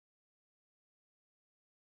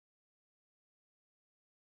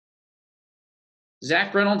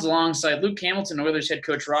Zach Reynolds alongside Luke Hamilton, Oilers head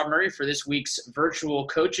coach Rob Murray for this week's virtual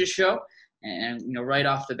coaches show. And right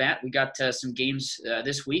off the bat, we got some games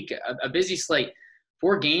this week. A busy slate,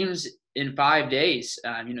 4 games in 5 days.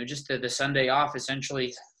 Just the Sunday off,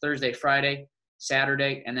 essentially Thursday, Friday,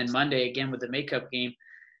 Saturday, and then Monday again with the makeup game.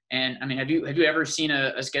 And have you ever seen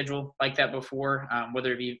a schedule like that before?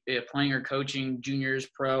 Whether it be playing or coaching, juniors,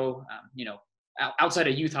 pro, outside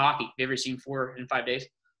of youth hockey, have you ever seen 4 in 5 days?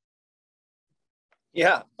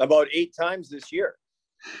 Yeah, about 8 times this year.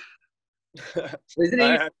 Isn't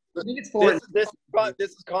it? I think it's 4.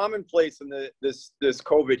 This is commonplace in this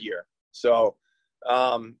COVID year. So,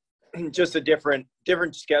 just a different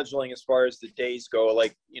scheduling as far as the days go.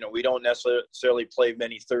 Like, we don't necessarily play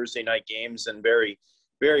many Thursday night games, and very,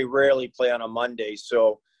 very rarely play on a Monday.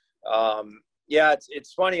 So,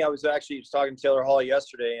 it's funny. I was talking to Taylor Hall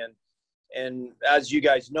yesterday, and as you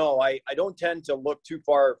guys know, I don't tend to look too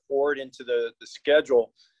far forward into the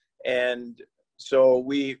schedule. And so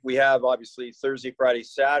we have obviously Thursday, Friday,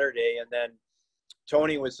 Saturday. And then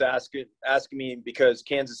Tony was asking me because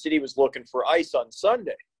Kansas City was looking for ice on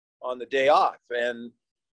Sunday on the day off. And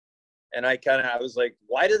I was like,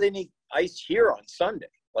 why do they need ice here on Sunday?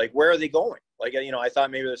 Like, where are they going? Like, I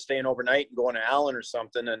thought maybe they're staying overnight and going to Allen or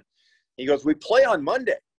something. And he goes, we play on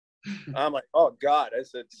Monday. I'm like, oh God. I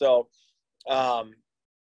said, so,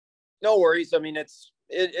 no worries. I mean,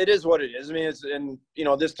 it is what it is. I mean, it's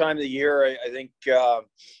this time of the year, I think,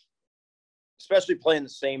 especially playing the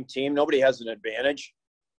same team, nobody has an advantage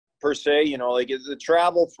per se. Like the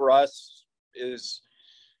travel for us is,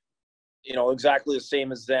 exactly the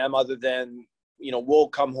same as them, other than, we'll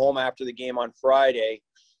come home after the game on Friday,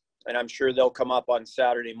 and I'm sure they'll come up on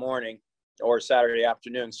Saturday morning or Saturday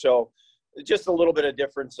afternoon. So just a little bit of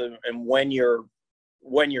difference in when you're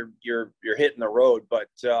hitting the road. But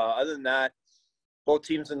other than that, both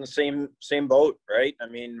teams in the same boat, right? I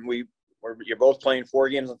mean, you're both playing 4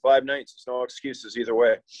 games in 5 nights. There's no excuses either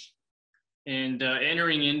way. And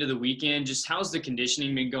entering into the weekend, just how's the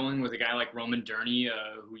conditioning been going with a guy like Roman Durney,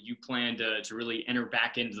 who you plan to really enter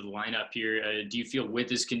back into the lineup here? Do you feel with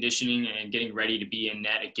his conditioning and getting ready to be in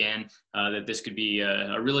net again, that this could be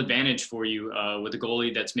a real advantage for you with a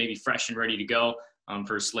goalie that's maybe fresh and ready to go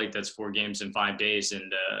for a slate that's 4 games in 5 days?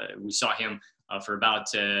 And we saw him for about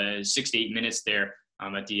 6 to 8 minutes there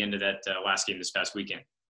at the end of that last game this past weekend.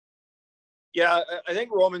 Yeah, I think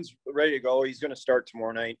Roman's ready to go. He's going to start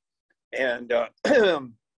tomorrow night. And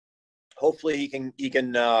hopefully he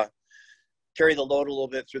can carry the load a little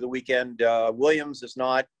bit through the weekend. Williams is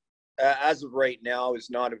not, as of right now, is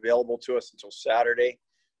not available to us until Saturday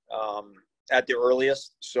at the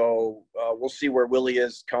earliest. So we'll see where Willie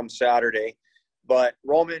is come Saturday. But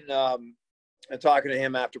Roman, I'm talking to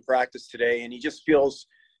him after practice today, and he just feels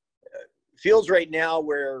right now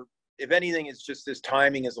where, if anything, it's just his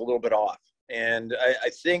timing is a little bit off. And I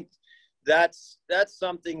think that's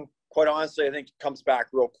something, quite honestly, I think comes back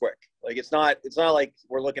real quick. Like it's not like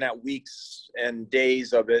we're looking at weeks and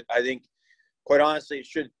days of it. I think, quite honestly, it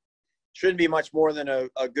shouldn't be much more than a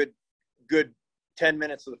good 10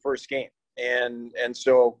 minutes of the first game. And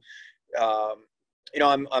so,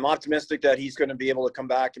 I'm optimistic that he's going to be able to come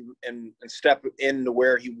back and step into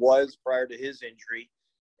where he was prior to his injury.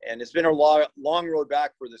 And it's been a long road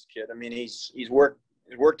back for this kid. I mean, he's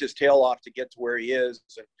worked his tail off to get to where he is.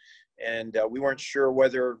 And we weren't sure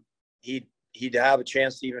whether he'd have a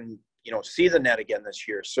chance to even, see the net again this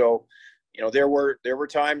year. So, there were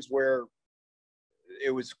times where it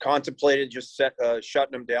was contemplated just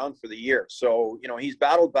shutting him down for the year. So, he's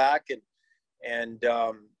battled back and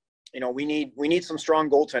we need some strong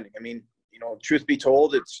goaltending. I mean, truth be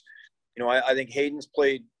told, it's, I think Hayden's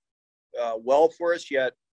played well for us,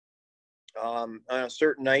 yet on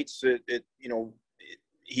certain nights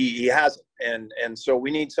he hasn't. And so we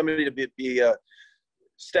need somebody to be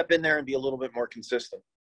step in there and be a little bit more consistent.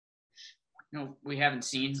 We haven't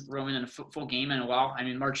seen Roman in a full game in a while. I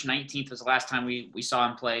mean, March 19th was the last time we saw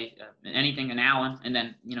him play anything in Allen. And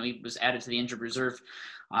then, he was added to the injured reserve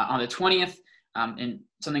on the 20th. And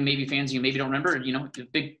something maybe fans maybe don't remember,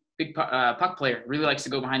 the big puck player, really likes to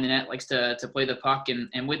go behind the net, likes to play the puck.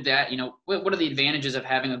 And with that, what are the advantages of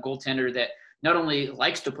having a goaltender that not only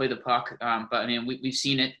likes to play the puck, but I mean, we've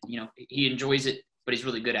seen it, he enjoys it, but he's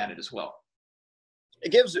really good at it as well.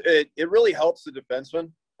 It really helps the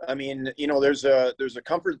defenseman. I mean, there's a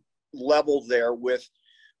comfort level there with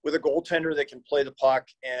a goaltender that can play the puck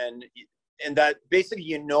and that basically,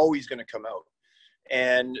 he's going to come out.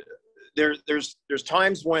 And there's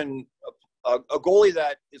times when a goalie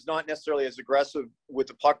that is not necessarily as aggressive with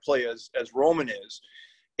the puck play as Roman is,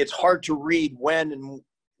 it's hard to read when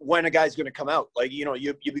when a guy's going to come out. Like,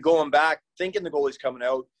 you be going back thinking the goalie's coming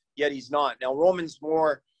out, yet he's not. Now, Roman's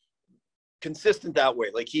more consistent that way.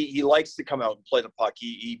 Like, he likes to come out and play the puck.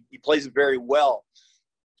 He plays it very well.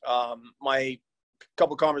 My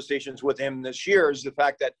couple conversations with him this year is the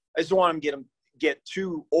fact that I just don't want him get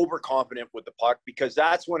too overconfident with the puck, because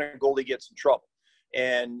that's when a goalie gets in trouble.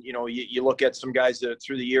 And, you look at some guys that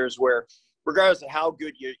through the years where, regardless of how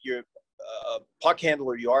good your puck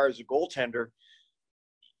handler you are as a goaltender,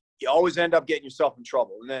 you always end up getting yourself in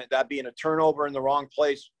trouble. And that being a turnover in the wrong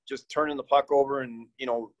place, just turning the puck over, and,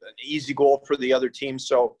 an easy goal for the other team.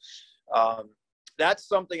 So that's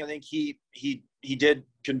something I think he did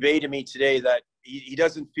convey to me today, that he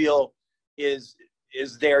doesn't feel is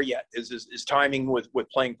there yet, is timing with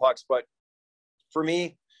playing pucks. But for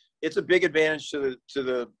me, it's a big advantage to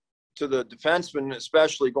the defenseman,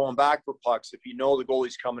 especially going back for pucks, if the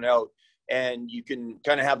goalie's coming out, and you can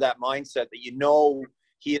kind of have that mindset that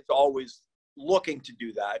he is always looking to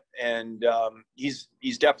do that. And he's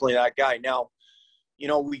definitely that guy. Now,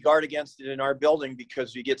 we guard against it in our building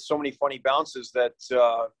because we get so many funny bounces that,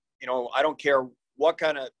 I don't care what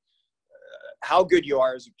kind of, how good you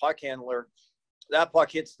are as a puck handler, that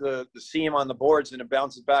puck hits the seam on the boards and it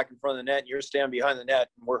bounces back in front of the net, and you're standing behind the net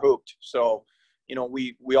and we're hooped. So,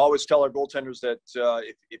 we always tell our goaltenders that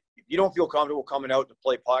if you don't feel comfortable coming out to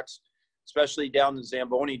play pucks, especially down the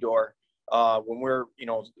Zamboni door, when we're,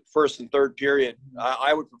 first and third period,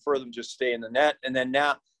 I would prefer them just stay in the net. And then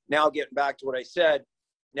now getting back to what I said,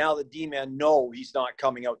 now the D-man he's not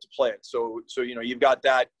coming out to play it. So you've got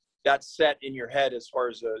that set in your head as far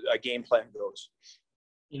as a game plan goes.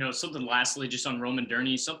 Something lastly, just on Roman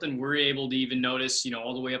Durney, something we're able to even notice,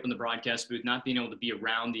 all the way up in the broadcast booth, not being able to be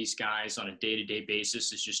around these guys on a day-to-day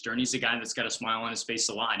basis. It's just Durney's a guy that's got a smile on his face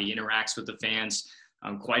a lot. He interacts with the fans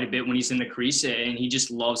quite a bit when he's in the crease, and he just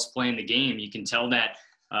loves playing the game. You can tell that,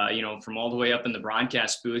 from all the way up in the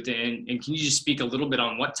broadcast booth. And can you just speak a little bit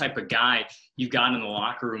on what type of guy you've got in the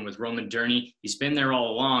locker room with Roman Durney? He's been there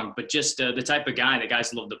all along, but just the type of guy that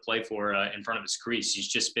guys love to play for in front of his crease. He's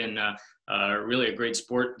just been really a great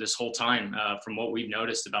sport this whole time, from what we've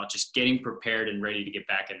noticed about just getting prepared and ready to get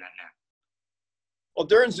back in that net. Well,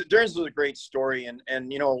 Durn's is a great story, and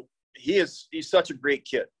he's such a great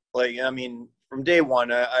kid. Like, from day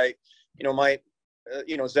one,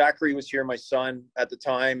 Zachary was here, my son at the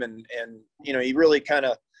time, and he really kind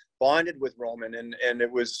of bonded with Roman, and it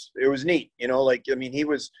was neat,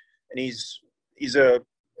 he's a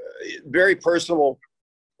very personable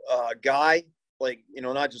guy, like,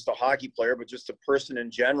 not just a hockey player, but just a person in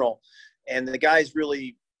general. And the guys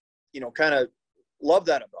really, kind of love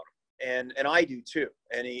that about him. And I do too.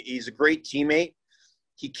 And he's a great teammate.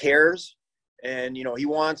 He cares, and, he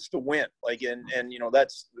wants to win, like, and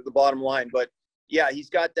that's the bottom line. But yeah, he's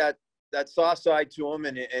got that soft side to him,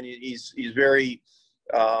 and he's very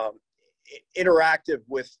interactive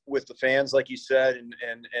with the fans, like you said,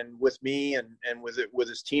 and with me and with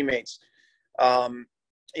his teammates.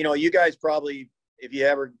 You guys probably, if you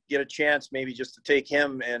ever get a chance, maybe just to take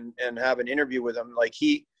him and have an interview with him. Like,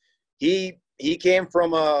 he came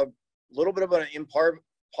from a little bit of an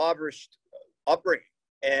impoverished upbringing,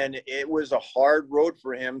 and it was a hard road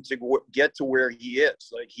for him to get to where he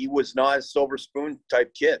is. Like, he was not a silver spoon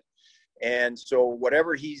type kid. And so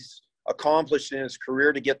whatever he's accomplished in his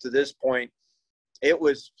career to get to this point, it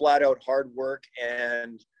was flat out hard work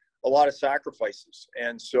and a lot of sacrifices.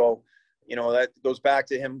 And so, that goes back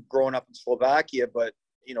to him growing up in Slovakia. But,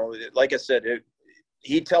 like I said,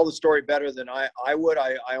 he'd tell the story better than I would.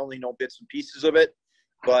 I only know bits and pieces of it.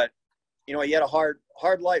 But, he had a hard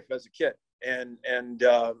life as a kid, and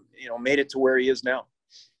made it to where he is now.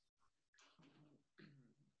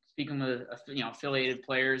 Speaking with, affiliated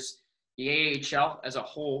players, the AHL as a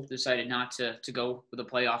whole decided not to go with a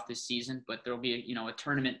playoff this season, but there'll be a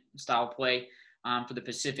tournament style play for the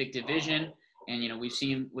Pacific Division. And, we've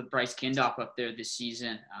seen with Bryce Kindoff up there this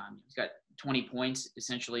season, he's got 20 points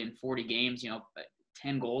essentially in 40 games,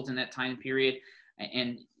 10 goals in that time period.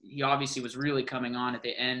 And he obviously was really coming on at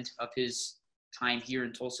the end of his time here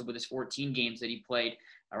in Tulsa with his 14 games that he played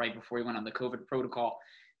right before he went on the COVID protocol.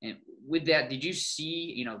 And with that, did you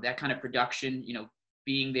see, that kind of production,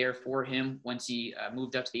 being there for him once he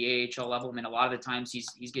moved up to the AHL level? I mean, a lot of the times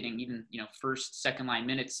he's getting even, first, second line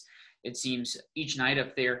minutes, it seems, each night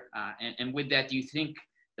up there. And with that, do you think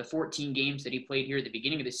the 14 games that he played here at the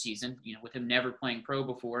beginning of the season, with him never playing pro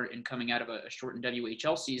before and coming out of a shortened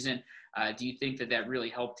WHL season, do you think that really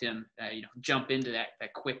helped him, jump into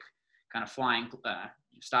that quick kind of flying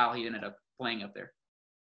style he ended up playing up there?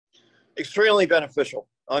 Extremely beneficial.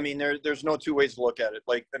 I mean, there's no two ways to look at it.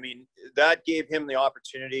 Like, that gave him the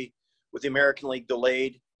opportunity with the American League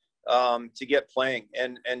delayed to get playing.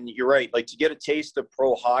 And you're right, like to get a taste of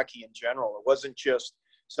pro hockey in general. It wasn't just,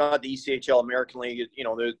 it's not the ECHL American League, you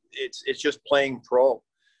know, it's just playing pro.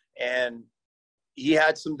 And he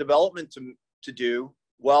had some development to do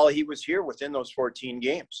while he was here within those 14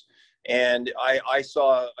 games. And I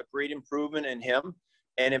saw a great improvement in him.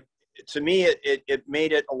 And to me, it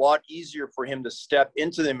made it a lot easier for him to step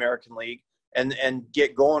into the American League and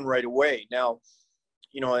get going right away. Now,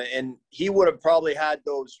 you know, and he would have probably had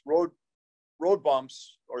those road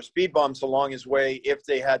bumps or speed bumps along his way if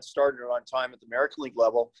they had started on time at the American League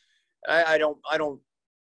level. I don't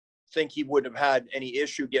think he would have had any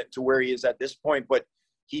issue getting to where he is at this point, but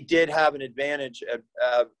he did have an advantage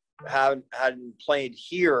of having played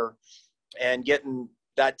here and getting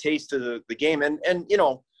that taste of the game. And, you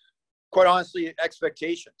know, quite honestly,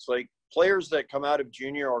 expectations, like players that come out of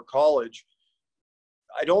junior or college,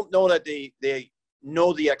 I don't know that they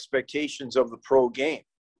know the expectations of the pro game.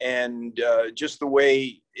 And just the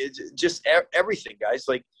way it's just everything, guys,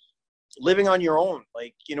 like living on your own,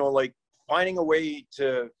 like, you know, like finding a way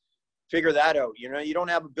to figure that out. You know, you don't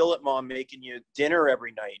have a billet mom making you dinner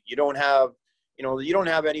every night. You don't have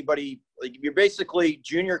anybody, like you're basically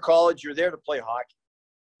junior college, you're there to play hockey.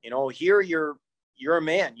 You know, here you're a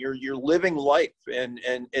man, you're living life and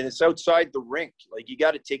it's outside the rink. Like you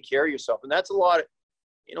got to take care of yourself. And that's a lot of,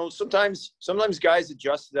 you know, sometimes guys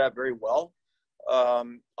adjust to that very well.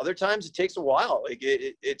 Other times it takes a while. Like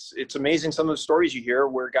it's amazing some of the stories you hear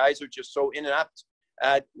where guys are just so inept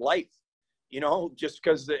at life, you know, just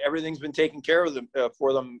because everything's been taken care of them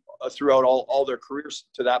for them throughout all their careers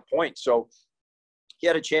to that point. So he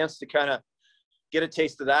had a chance to kind of get a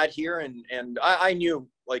taste of that here, and I knew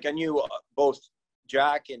both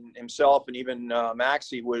Jack and himself and even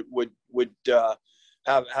Maxie would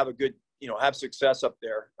have a good, you know, have success up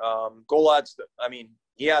there. Golad's, I mean,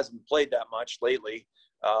 he hasn't played that much lately,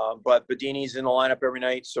 but Bedini's in the lineup every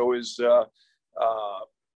night. So is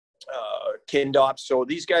Kindop. So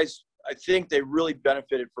these guys, I think they really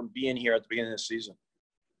benefited from being here at the beginning of the season.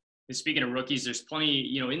 And speaking of rookies, there's plenty,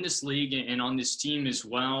 you know, in this league and on this team as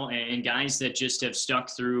well, and guys that just have stuck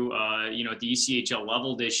through, you know, at the ECHL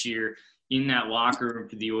level this year in that locker room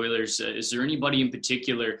for the Oilers. Is there anybody in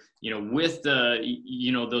particular, you know, with the,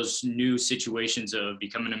 you know, those new situations of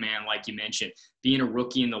becoming a man, like you mentioned, being a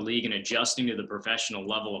rookie in the league and adjusting to the professional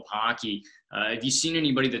level of hockey? Have you seen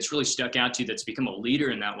anybody that's really stuck out to you that's become a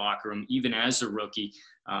leader in that locker room, even as a rookie?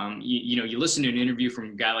 You know, you listen to an interview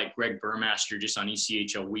from a guy like Greg Burmaster just on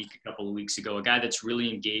ECHL Week a couple of weeks ago, a guy that's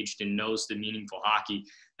really engaged and knows the meaningful hockey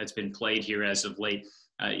that's been played here as of late.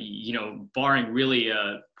 You know, barring really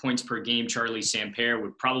points per game, Charlie Samper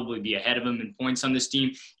would probably be ahead of him in points on this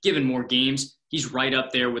team. Given more games, he's right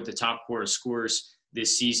up there with the top core of scorers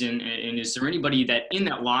this season. And is there anybody that in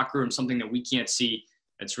that locker room, something that we can't see,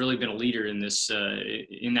 that's really been a leader in this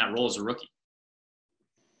in that role as a rookie?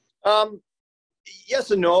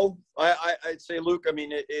 Yes and no. I'd say, Luke, I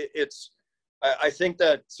mean, I think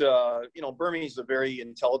that, you know, Burmese is a very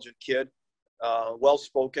intelligent kid,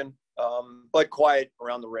 well-spoken, but quiet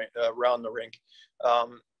around the rink.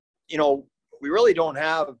 You know, we really don't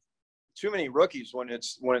have too many rookies when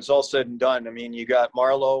it's all said and done. I mean, you got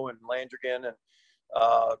Marlowe and Landrigan and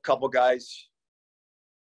a couple guys.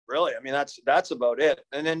 Really, I mean, that's about it.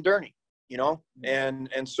 And then Durney, you know, and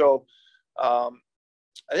so I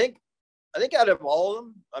think out of all of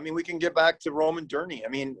them, I mean, we can get back to Roman Durney. I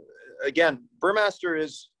mean, again, Burmaster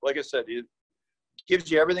is, like I said, it gives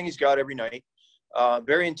you everything he's got every night.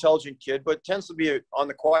 Very intelligent kid, but tends to be on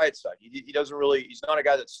the quiet side. He doesn't really, he's not a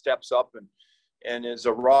guy that steps up and is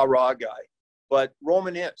a raw guy, but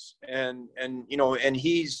Roman is. And you know, and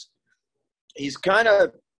he's kind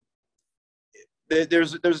of,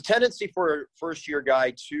 there's a tendency for a first year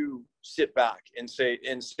guy to sit back and say,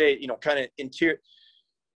 you know, kind of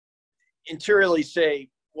interiorly say,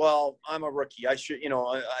 well, I'm a rookie. I should, you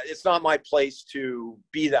know, it's not my place to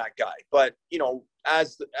be that guy. But, you know,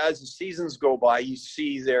 as the seasons go by, you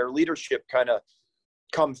see their leadership kind of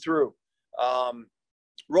come through.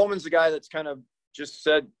 Roman's the guy that's kind of just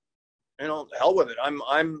said, you know, hell with it.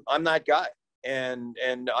 I'm that guy, and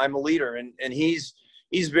I'm a leader, and he's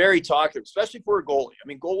very talkative, especially for a goalie. I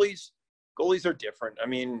mean, goalies are different. I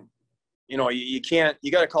mean, you know, you got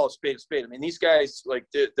to call a spade a spade. I mean, these guys, like,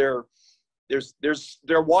 they're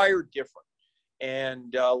wired different,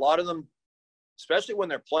 and a lot of them, especially when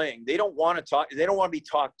they're playing, they don't want to talk. They don't want to be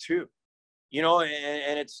talked to, you know.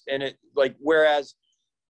 And it like, whereas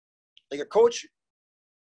like a coach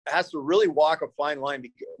has to really walk a fine line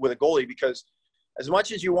with a goalie, because as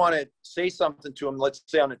much as you want to say something to him, let's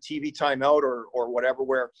say on a TV timeout or whatever,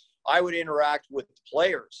 where I would interact with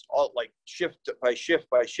players all like shift by shift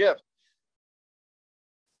by shift.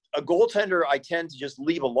 A goaltender, I tend to just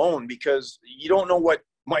leave alone because you don't know what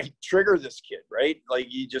might trigger this kid, right? Like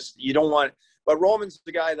you don't want, but Roman's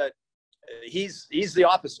the guy that he's the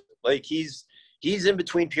opposite. Like he's in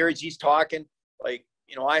between periods. He's talking like,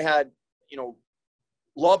 I had,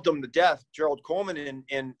 loved him to death, Gerald Coleman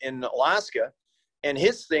in Alaska. And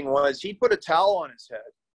his thing was he'd put a towel on his head,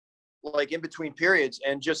 like in between periods,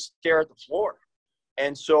 and just stare at the floor.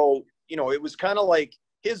 And so, it was kind of like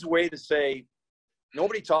his way to say,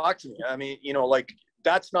 nobody talk to me. I mean, like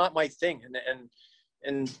that's not my thing.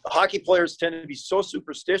 And hockey players tend to be so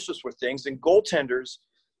superstitious with things, and goaltenders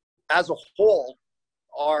as a whole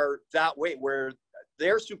are that way, where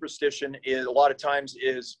their superstition is a lot of times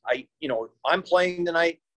is I'm playing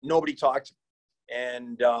tonight, nobody talk to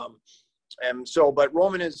me. And so, but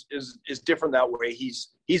Roman is different that way.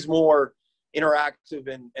 He's more interactive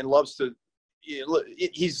and loves to,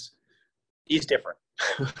 he's different.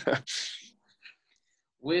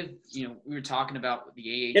 With, we were talking about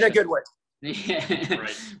the AHL. In a good way.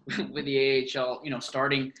 Right. With the AHL,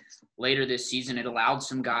 starting later this season, it allowed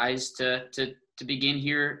some guys to begin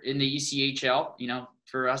here in the ECHL.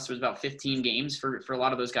 For us, it was about 15 games for a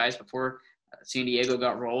lot of those guys before San Diego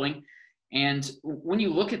got rolling. And when you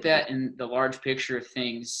look at that in the large picture of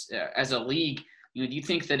things as a league, do you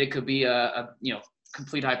think that it could be a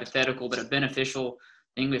complete hypothetical, but a beneficial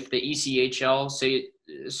thing if the ECHL, say,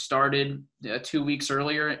 started 2 weeks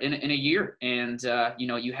earlier in a year, and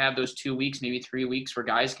you have those 2 weeks, maybe 3 weeks where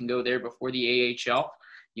guys can go there before the AHL.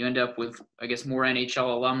 You end up with, I guess, more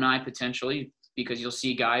NHL alumni potentially, because you'll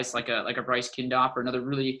see guys like a Bryce Kindop or another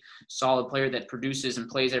really solid player that produces and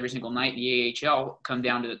plays every single night in the AHL come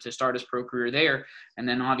down to start his pro career there. And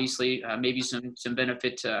then obviously maybe some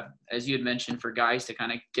benefit to, as you had mentioned, for guys to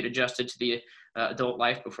kind of get adjusted to the adult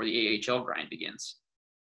life before the AHL grind begins.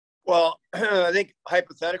 Well, I think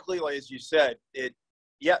hypothetically, like as you said,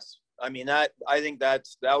 yes. I mean, I think that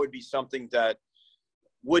would be something that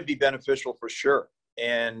would be beneficial for sure.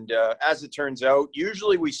 And as it turns out,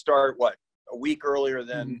 usually we start a week earlier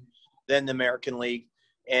than the American League,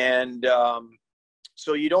 and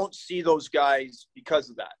so you don't see those guys because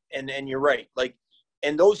of that. And you're right, like,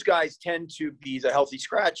 and those guys tend to be the healthy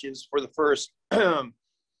scratches for the first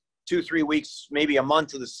 2-3 weeks, maybe a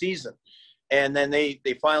month of the season. And then they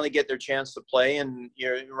finally get their chance to play, and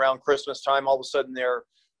around Christmas time, all of a sudden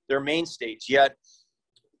they're mainstays. Yet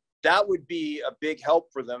that would be a big help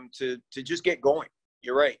for them to just get going.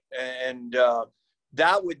 You're right, and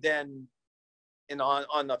that would then, and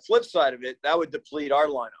on the flip side of it, that would deplete our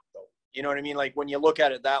lineup, though. You know what I mean? Like when you look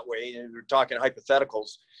at it that way, and we're talking hypotheticals,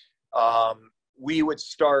 we would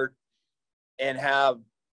start and have,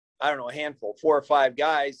 I don't know, a handful, 4 or 5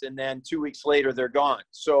 guys, and then 2 weeks later they're gone.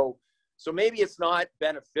 So maybe it's not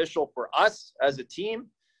beneficial for us as a team,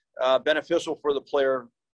 beneficial for the player,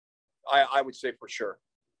 I would say for sure.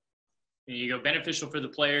 There you go. Beneficial for the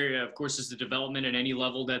player, of course, is the development at any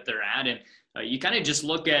level that they're at. And you kind of just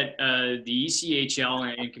look at the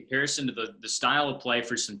ECHL in comparison to the style of play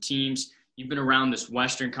for some teams. You've been around this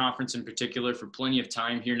Western Conference in particular for plenty of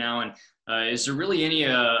time here now. And is there really any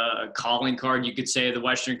calling card, you could say, of the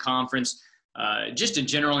Western Conference, just in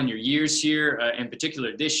general in your years here, in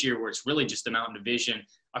particular this year, where it's really just the Mountain Division,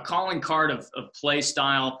 a calling card of play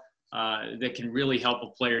style that can really help a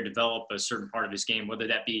player develop a certain part of his game, whether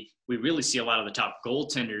that be, we really see a lot of the top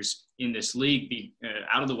goaltenders in this league be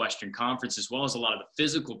out of the Western Conference, as well as a lot of the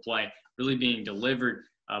physical play really being delivered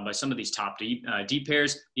by some of these top deep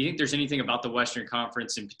pairs. Do you think there's anything about the Western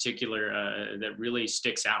Conference in particular that really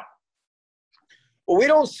sticks out? Well, we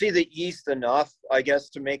don't see the East enough, I guess,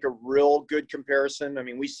 to make a real good comparison. I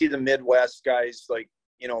mean, we see the Midwest guys like,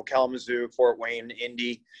 Kalamazoo, Fort Wayne,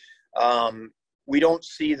 Indy. We don't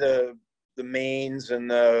see the Maines and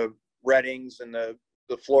the Reddings and the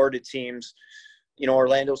Florida teams.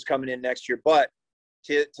 Orlando's coming in next year. But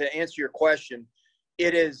to answer your question,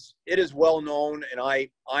 it is well known, and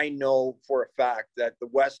I know for a fact that the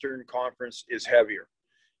Western Conference is heavier,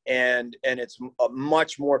 and it's a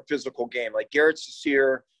much more physical game. Like Garrett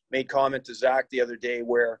Cecere made comment to Zack the other day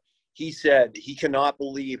where he said he cannot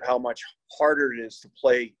believe how much harder it is to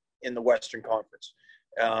play in the Western Conference.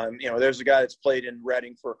 There's a guy that's played in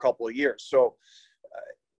Reading for a couple of years. So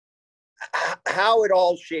how it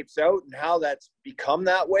all shapes out and how that's become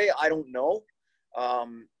that way, I don't know.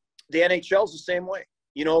 The NHL's the same way.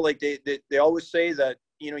 Like they always say that,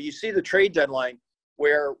 you see the trade deadline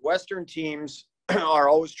where Western teams are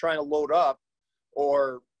always trying to load up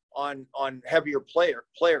or on heavier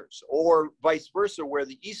players, or vice versa, where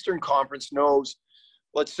the Eastern Conference knows,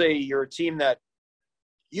 let's say you're a team that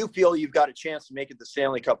you feel you've got a chance to make it to the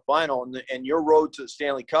Stanley Cup final, and your road to the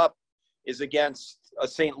Stanley Cup is against a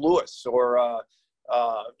St. Louis or a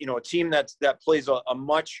team that plays a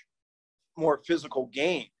much more physical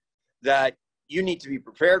game, that you need to be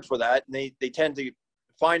prepared for that. And they tend to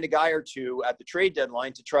find a guy or two at the trade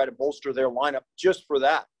deadline to try to bolster their lineup just for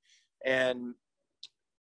that. And,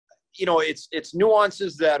 it's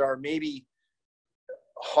nuances that are maybe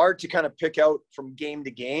hard to kind of pick out from game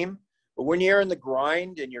to game. But when you're in the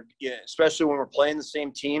grind and especially when we're playing the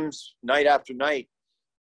same teams night after night,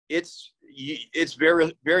 it's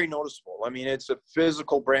very, very noticeable. I mean, it's a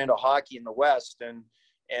physical brand of hockey in the West, and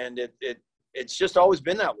it's just always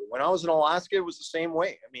been that way. When I was in Alaska, it was the same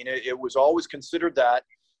way. I mean, it was always considered that.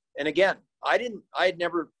 And again,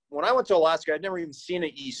 when I went to Alaska, I'd never even seen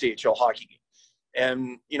an ECHL hockey game.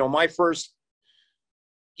 And, my first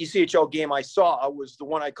ECHL game I saw was the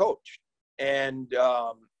one I coached. And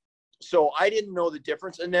so I didn't know the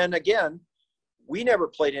difference. And then again, we never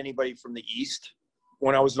played anybody from the East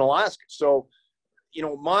when I was in Alaska. So,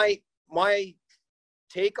 my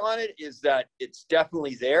take on it is that it's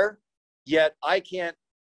definitely there, yet I can't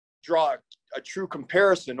draw a true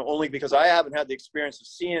comparison only because I haven't had the experience of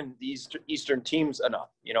seeing these Eastern teams enough,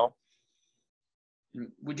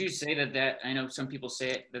 Would you say that I know some people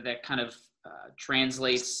say that kind of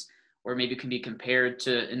translates or maybe can be compared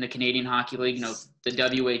to in the Canadian Hockey League, the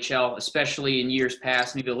WHL, especially in years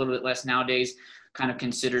past, maybe a little bit less nowadays, kind of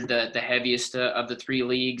considered the heaviest of the three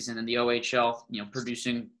leagues, and then the OHL,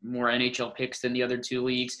 producing more NHL picks than the other two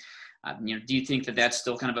leagues. Do you think that that's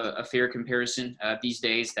still kind of a fair comparison these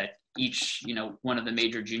days, that each, one of the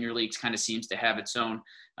major junior leagues kind of seems to have its own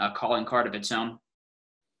calling card of its own?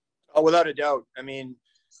 Oh, without a doubt. I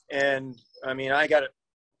got it.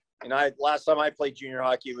 And last time I played junior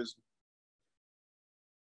hockey was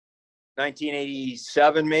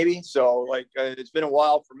 1987, maybe. So it's been a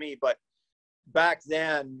while for me, but back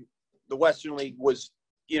then the Western League was,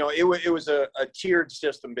 it was a tiered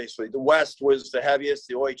system. Basically the West was the heaviest,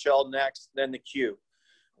 the OHL next, then the Q,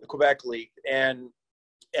 the Quebec League. And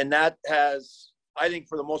that has, I think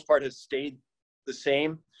for the most part, has stayed the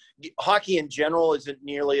same. Hockey in general isn't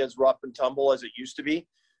nearly as rough and tumble as it used to be,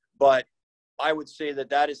 but I would say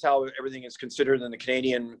that is how everything is considered in the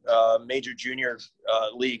Canadian major junior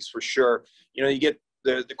leagues for sure. You get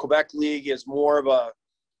the Quebec League is more of a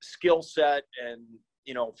skill set and,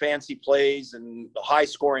 fancy plays and the high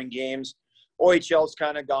scoring games. OHL's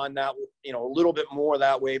kind of gone that, a little bit more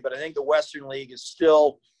that way, but I think the Western League is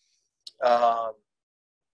still,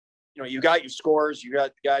 you got your scorers, you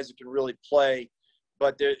got guys that can really play,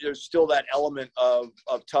 but there's still that element of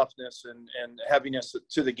toughness and heaviness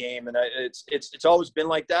to the game. And it's always been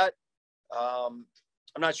like that. I'm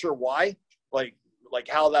not sure why, like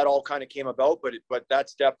how that all kind of came about, but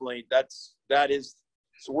that's definitely, it's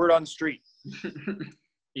a word on the street.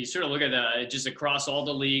 You sort of look at just across all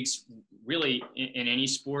the leagues, really in any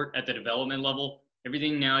sport at the development level,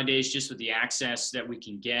 everything nowadays, just with the access that we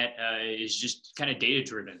can get, is just kind of data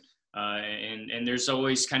driven. And there's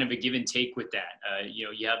always kind of a give and take with that.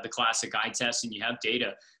 You have the classic eye test and you have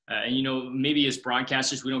data. And, maybe as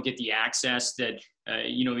broadcasters, we don't get the access that,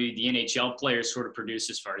 maybe the NHL players sort of produce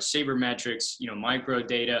as far as sabermetrics, micro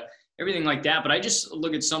data, everything like that. But I just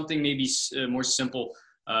look at something maybe more simple,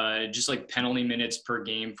 just like penalty minutes per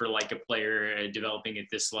game for like a player developing at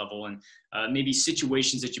this level, and maybe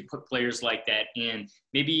situations that you put players like that in,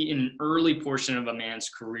 maybe in an early portion of a man's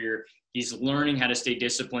career. He's learning how to stay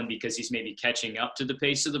disciplined because he's maybe catching up to the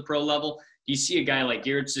pace of the pro level. You see a guy like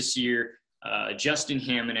Garrett Saucier, Justin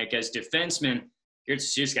Hamonic as defensemen. Garrett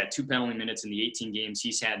Saucier's got 2 penalty minutes in the 18 games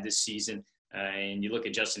he's had this season. And you look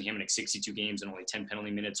at Justin Hamonic, 62 games and only 10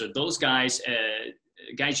 penalty minutes. So those guys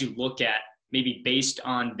you look at maybe based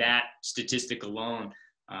on that statistic alone,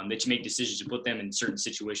 that you make decisions to put them in certain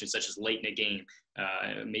situations, such as late in a game.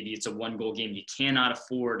 Maybe it's a 1-goal game. You cannot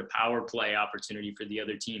afford a power play opportunity for the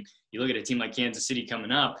other team. You look at a team like Kansas City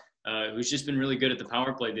coming up, who's just been really good at the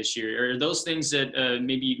power play this year. Are those things that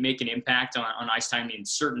maybe make an impact on ice time in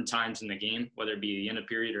certain times in the game, whether it be the end of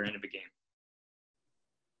period or end of a game?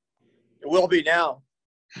 It will be now.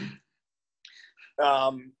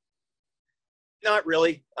 Not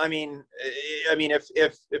really. I mean,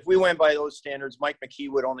 if we went by those standards, Mike McKee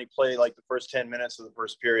would only play like the first 10 minutes of the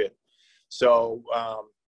first period. So,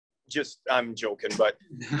 I'm joking, but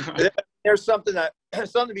there's something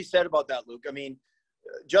to be said about that, Luke. I mean,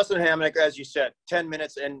 Justin Hamonic, as you said, 10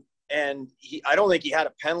 minutes, and I don't think he had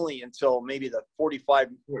a penalty until maybe the 45.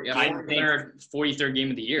 Yeah, 43rd game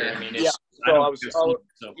of the year. I mean, yeah. So I was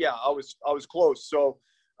close. So,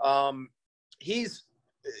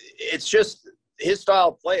 it's just his style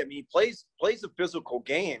of play. I mean, he plays a physical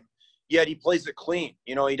game, yet he plays it clean.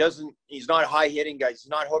 You know, he's not a high hitting guy. He's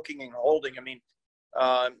not hooking and holding. I mean,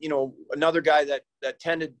 you know, another guy that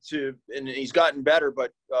tended to, and he's gotten better,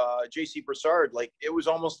 but JC Broussard, like, it was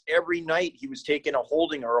almost every night he was taking a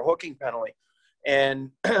holding or a hooking penalty. And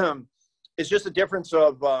it's just a difference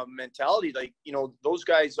of mentality. Like, you know, those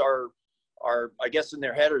guys are, I guess, in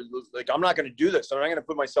their head are like, I'm not going to do this. I'm not going to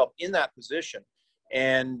put myself in that position.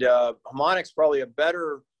 And Harmonic's probably a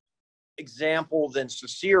better example than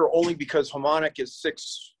Saucier, only because Harmonic is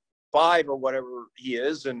 6'5" or whatever he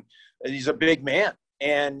is, and he's a big man.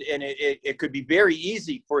 And it could be very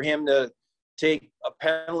easy for him to take a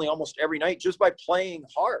penalty almost every night just by playing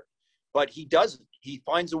hard. But he doesn't. He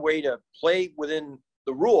finds a way to play within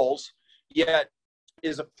the rules, yet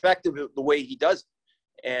is effective the way he does it.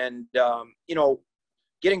 And, you know,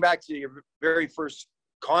 getting back to your very first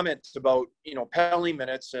comments about, you know, penalty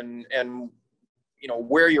minutes and you know,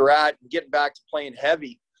 where you're at and getting back to playing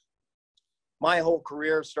heavy. My whole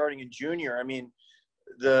career starting in junior, I mean,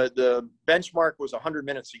 the benchmark was 100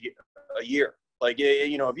 minutes a year. Like,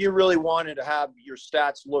 you know, if you really wanted to have your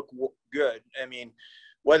stats look good, I mean,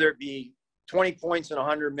 whether it be 20 points in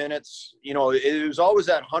 100 minutes, you know, it was always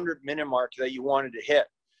that 100-minute mark that you wanted to hit.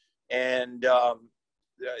 And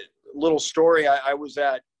little story, I was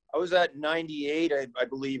at 98, I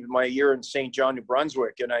believe, in my year in St. John, New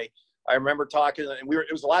Brunswick. And I remember talking, and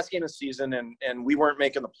it was the last game of the season, and we weren't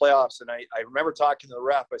making the playoffs. And I remember talking to the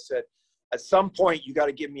ref. I said, at some point, you got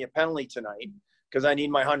to give me a penalty tonight because I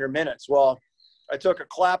need my 100 minutes. Well, I took a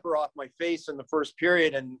clapper off my face in the first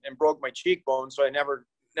period and broke my cheekbone, so I never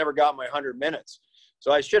got my 100 minutes.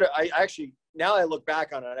 So I actually, now I look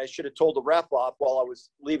back on it, I should have told the ref off while I was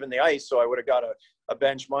leaving the ice, so I would have got a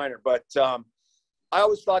bench minor. But I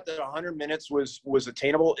always thought that 100 minutes was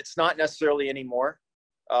attainable. It's not necessarily anymore.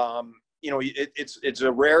 You know, it's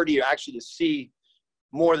a rarity actually to see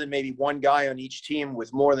more than maybe one guy on each team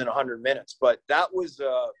with more than 100 minutes. But that was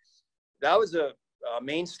a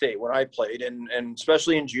mainstay when I played, and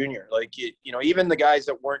especially in junior. Like, you know, even the guys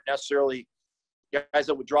that weren't necessarily guys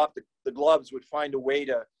that would drop the gloves would find a way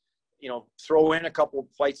to, you know, throw in a couple of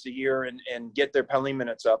fights a year and get their penalty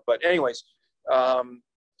minutes up. But anyways,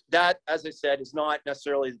 that, as I said, is not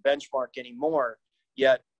necessarily the benchmark anymore.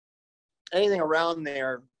 Yet anything around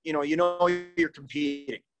there, you know you're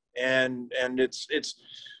competing, and it's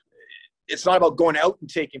not about going out and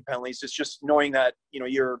taking penalties. It's just knowing that, you know,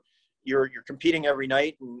 you're competing every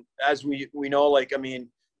night. And as we know, like, I mean,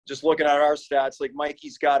 just looking at our stats, like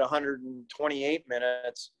Mikey's got 128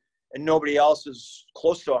 minutes and nobody else is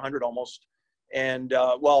close to 100 almost. And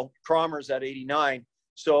well, Cromer's at 89.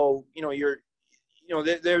 So, you know,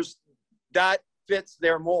 there's that fits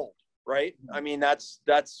their mold, right? I mean, that's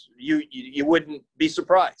you wouldn't be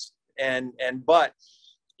surprised. But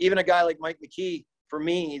even a guy like Mike McKee, for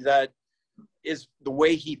me, that is the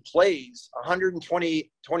way he plays,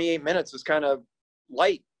 128 minutes is kind of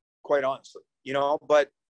light, quite honestly, you know, but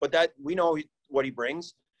that we know what he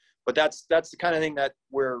brings, but that's the kind of thing that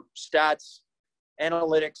where stats,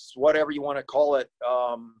 analytics, whatever you want to call it,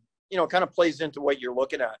 you know, kind of plays into what you're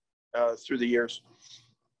looking at through the years.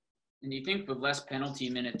 And do you think with less penalty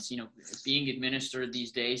minutes, you know, being administered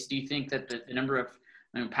these days, do you think that the number of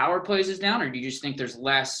power plays is down, or do you just think there's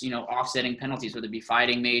less, you know, offsetting penalties, whether it be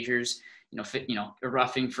fighting majors, you know, a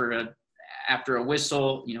roughing after a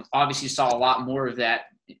whistle? You know, obviously saw a lot more of that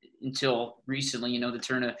until recently, you know, the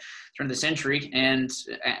turn of the century, and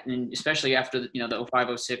especially after the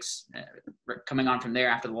 05-06 coming on from there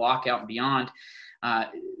after the lockout and beyond.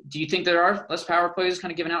 Do you think there are less power plays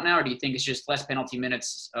kind of given out now, or do you think it's just less penalty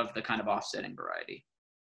minutes of the kind of offsetting variety?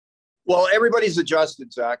 Well, everybody's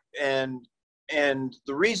adjusted, Zach, and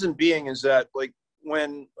the reason being is that, like,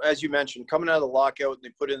 when, as you mentioned, coming out of the lockout, and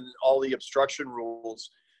they put in all the obstruction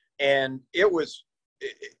rules, and it was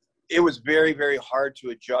very, very hard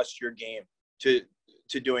to adjust your game to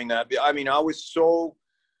doing that. I mean, I was so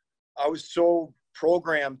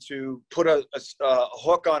programmed to put a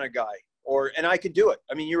hook on a guy, and I could do it.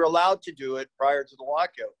 I mean, you're allowed to do it prior to the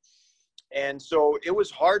lockout. And so it was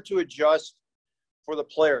hard to adjust for the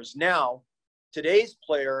players. Now, today's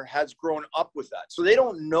player has grown up with that. So they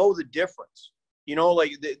don't know the difference. You know,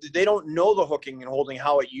 like they don't know the hooking and holding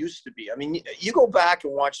how it used to be. I mean, you go back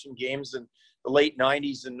and watch some games in the late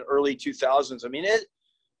 90s and early 2000s. I mean,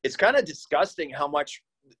 it's kind of disgusting how much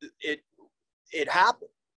it happened,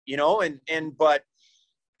 you know, but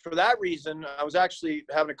for that reason, I was actually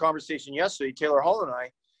having a conversation yesterday, Taylor Hall and I,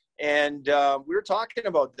 and we were talking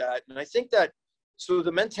about that. And I think that, so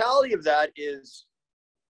the mentality of that is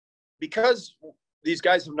because these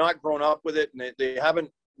guys have not grown up with it and they haven't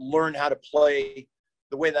learn how to play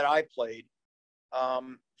the way that I played.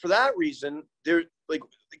 For that reason,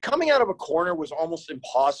 coming out of a corner was almost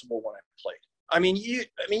impossible when I played. I mean,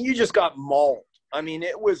 you just got mauled. I mean,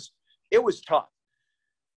 it was tough.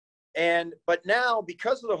 But now,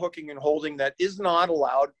 because of the hooking and holding that is not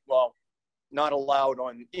allowed, well, not allowed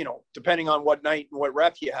on, depending on what night and what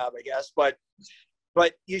ref you have, I guess, but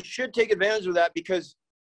you should take advantage of that, because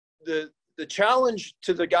the challenge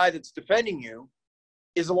to the guy that's defending you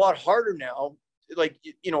is a lot harder now. Like,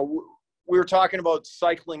 we were talking about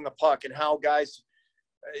cycling the puck and how guys,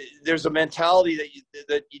 there's a mentality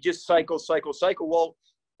that you just cycle. Well,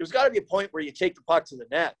 there's got to be a point where you take the puck to the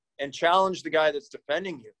net and challenge the guy that's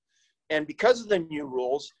defending you. And because of the new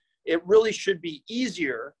rules, it really should be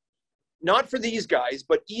easier, not for these guys,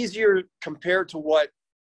 but easier compared to what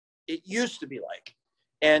it used to be like.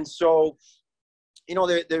 And so,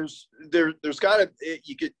 there's got to,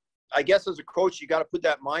 I guess as a coach, you got to put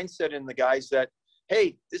that mindset in the guys that,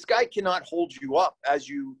 hey, this guy cannot hold you up as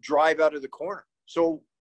you drive out of the corner. So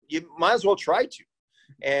you might as well try to.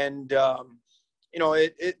 And,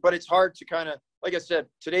 but it's hard to kind of, like I said,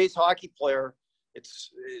 today's hockey player,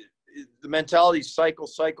 the mentality is cycle,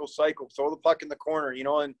 throw the puck in the corner,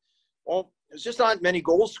 and, well, there's just not many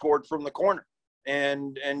goals scored from the corner.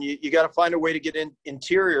 And you got to find a way to get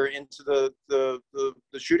interior into the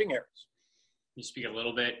shooting areas. You speak a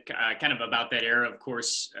little bit kind of about that era, of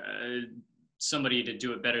course. Somebody to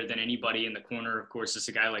do it better than anybody in the corner, of course, is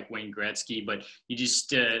a guy like Wayne Gretzky. But you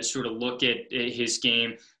just sort of look at his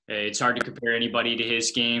game. It's hard to compare anybody to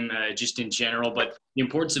his game just in general. But the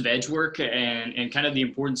importance of edge work and kind of the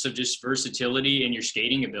importance of just versatility and your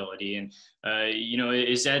skating ability. And,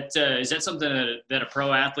 is that something that a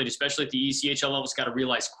pro athlete, especially at the ECHL level, has got to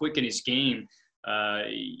realize quick in his game,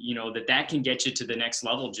 that can get you to the next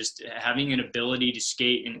level, just having an ability to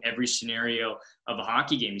skate in every scenario of a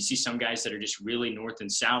hockey game. You see some guys that are just really north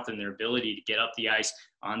and south in their ability to get up the ice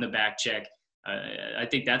on the back check. I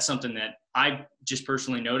think that's something that I just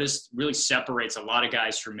personally noticed really separates a lot of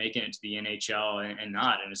guys from making it to the NHL and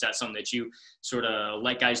not. And is that something that you sort of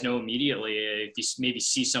let guys know immediately if you maybe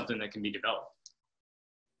see something that can be developed?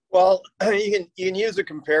 Well, you can use a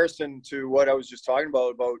comparison to what I was just talking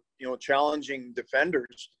about challenging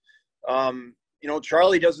defenders.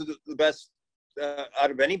 Charlie does it the best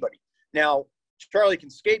out of anybody. Now, Charlie can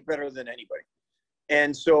skate better than anybody.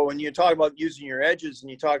 And so when you talk about using your edges and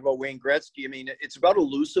you talk about Wayne Gretzky, I mean, it's about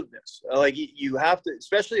elusiveness. Like, you have to,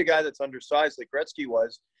 especially a guy that's undersized like Gretzky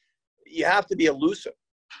was, you have to be elusive.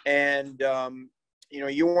 And,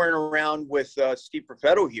 you weren't around with Steve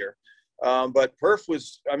Perfetto here. But Perf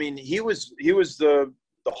was, I mean, he was the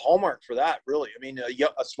hallmark for that, really. I mean,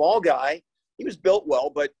 a small guy, he was built well,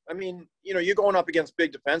 but I mean, you're going up against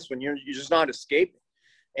big defensemen, you're just not escaping.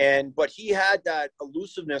 But he had that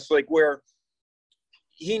elusiveness, like where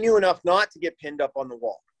he knew enough not to get pinned up on the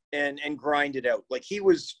wall and grind it out. Like he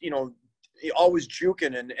was, always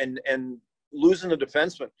juking and losing the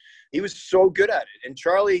defenseman. He was so good at it. And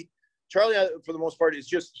Charlie, for the most part,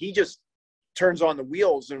 he just turns on the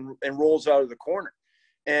wheels and rolls out of the corner.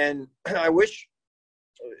 And I wish,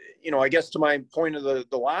 I guess to my point of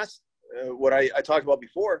the last, what I talked about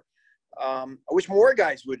before, I wish more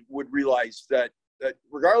guys would realize that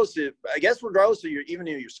regardless of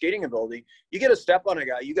your skating ability, you get a step on a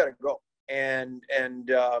guy, you got to go. And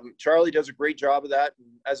Charlie does a great job of that. And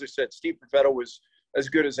as I said, Steve Perfetto was as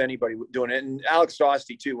good as anybody doing it. And Alex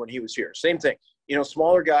Dosty too, when he was here, same thing,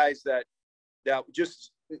 smaller guys that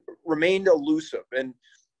just remained elusive. And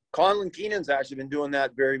Conlon Keenan's actually been doing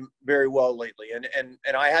that very, very well lately. And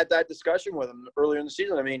I had that discussion with him earlier in the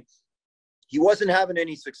season. I mean, he wasn't having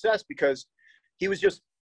any success because he was just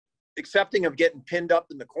accepting of getting pinned up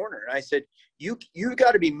in the corner. And I said, you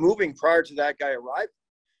got to be moving prior to that guy arriving.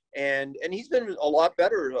 And he's been a lot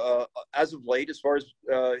better as of late as far as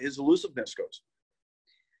his elusiveness goes.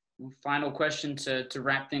 Final question to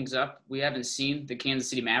wrap things up. We haven't seen the Kansas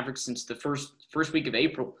City Mavericks since the first week of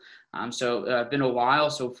April. So been a while.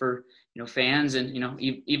 So for, fans and,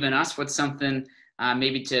 even us, what's something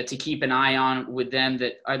maybe to keep an eye on with them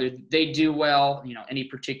that either they do well, any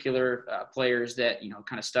particular players that,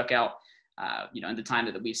 kind of stuck out, in the time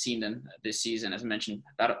that we've seen them this season, as I mentioned,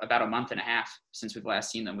 about a month and a half since we've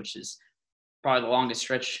last seen them, which is probably the longest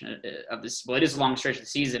stretch of this. Well, it is the longest stretch of the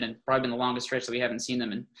season, and probably been the longest stretch that we haven't seen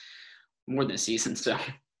them in more than a season. So,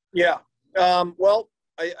 yeah. Well,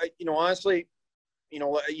 I honestly,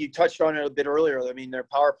 you touched on it a bit earlier. I mean, their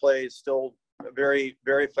power play is still very,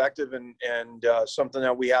 very effective and something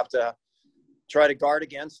that we have to try to guard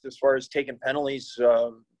against as far as taking penalties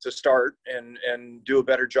to start and do a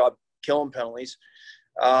better job killing penalties.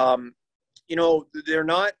 they're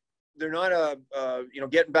not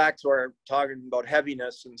getting back to our talking about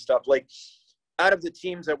heaviness and stuff. Like, out of the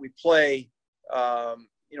teams that we play,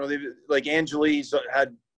 they've, like, Angeli's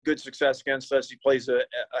had good success against us. He plays a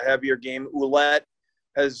heavier game. Ouellette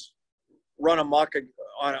has run amok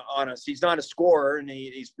on us. He's not a scorer, and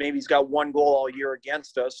he's got one goal all year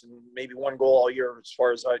against us, and maybe one goal all year as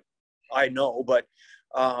far as I know. But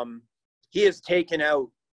he has taken out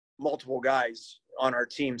multiple guys on our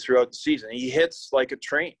team throughout the season. He hits like a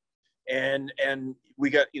train, and we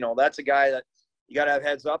got, that's a guy that you got to have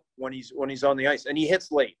heads up when he's on the ice, and he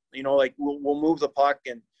hits late. Like, we'll move the puck,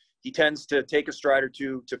 and he tends to take a stride or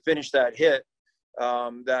two to finish that hit.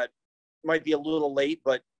 That might be a little late,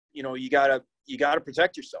 but you gotta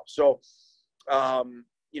protect yourself. So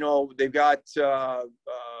they've got a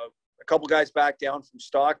couple guys back down from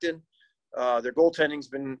Stockton. Their goaltending's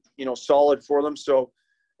been solid for them. So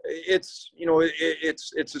it's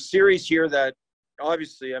a series here that,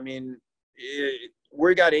 obviously, I mean,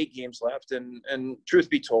 we got 8 games left, and truth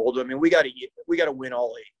be told, I mean, we got to win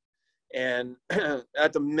all 8, and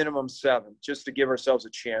at the minimum 7, just to give ourselves a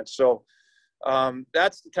chance. So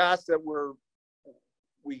that's the task that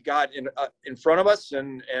we got in front of us,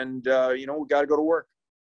 and we got to go to work.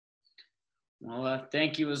 Well,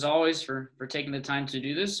 thank you as always for taking the time to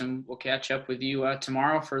do this, and we'll catch up with you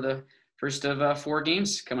tomorrow for the first of 4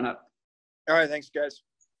 games coming up. All right, thanks, guys.